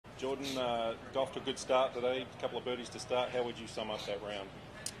Jordan, got off to a good start today, a couple of birdies to start. How would you sum up that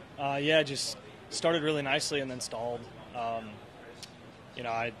round? Yeah, just started really nicely and then stalled. You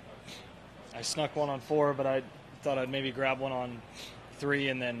know, I snuck one on 4, but I thought I'd maybe grab one on 3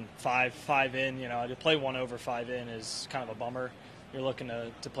 and then 5 in. You know, to play 1 over 5 in is kind of a bummer. You're looking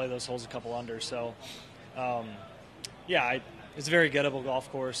to play those holes a couple under. So, yeah, it's a very gettable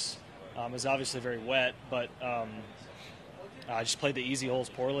golf course. It's obviously very wet, but I just played the easy holes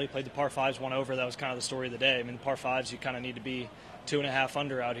poorly. Played the par 5s 1 over. That was kind of the story of the day. I mean, the par 5s, you kind of need to be 2.5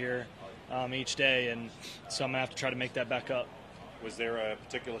 under out here each day, and so I'm going to have to try to make that back up. Was there a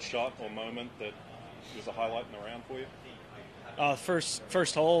particular shot or moment that was a highlight in the round for you?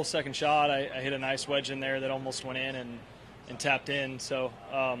 First hole, second shot, I hit a nice wedge in there that almost went in and tapped in. So,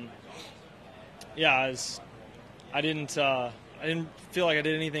 yeah, I didn't feel like I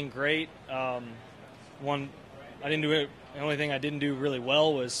did anything great. I didn't do it. The only thing I didn't do really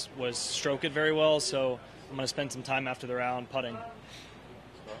well was stroke it very well. So I'm going to spend some time after the round putting.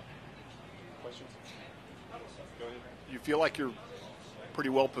 Questions? Go ahead. You feel like you're pretty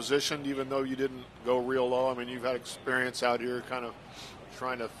well positioned, even though you didn't go real low? I mean, you've had experience out here, kind of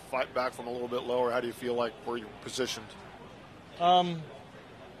trying to fight back from a little bit lower. How do you feel like where you're positioned? Not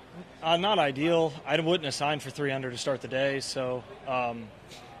ideal. I wouldn't have signed for 3 under to start the day, so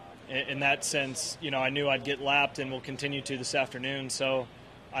in that sense, you know, I knew I'd get lapped and will continue to this afternoon. So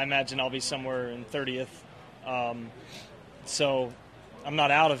I imagine I'll be somewhere in 30th. So I'm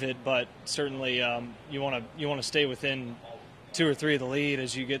not out of it, but certainly you want to stay within 2 or 3 of the lead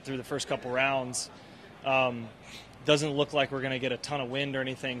as you get through the first couple rounds. Doesn't look like we're going to get a ton of wind or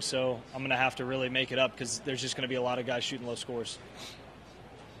anything, so I'm going to have to really make it up because there's just going to be a lot of guys shooting low scores.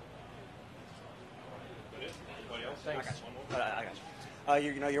 Thanks. I got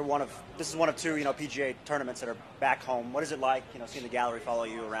you. This is one of 2, PGA tournaments that are back home. What is it like, seeing the gallery follow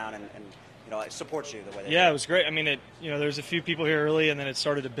you around and it supports you the way they do? Yeah, it was great. I mean, there's a few people here early, and then it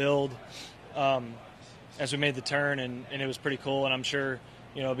started to build as we made the turn, and it was pretty cool. And I'm sure,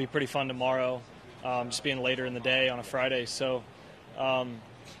 it'll be pretty fun tomorrow, just being later in the day on a Friday. So,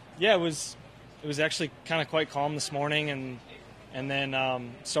 yeah, it was actually kind of quite calm this morning, and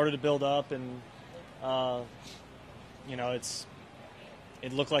then started to build up, and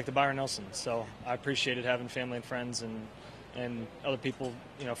it looked like the Byron Nelson. So I appreciated having family and friends and other people,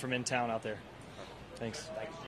 from in town out there. Thanks.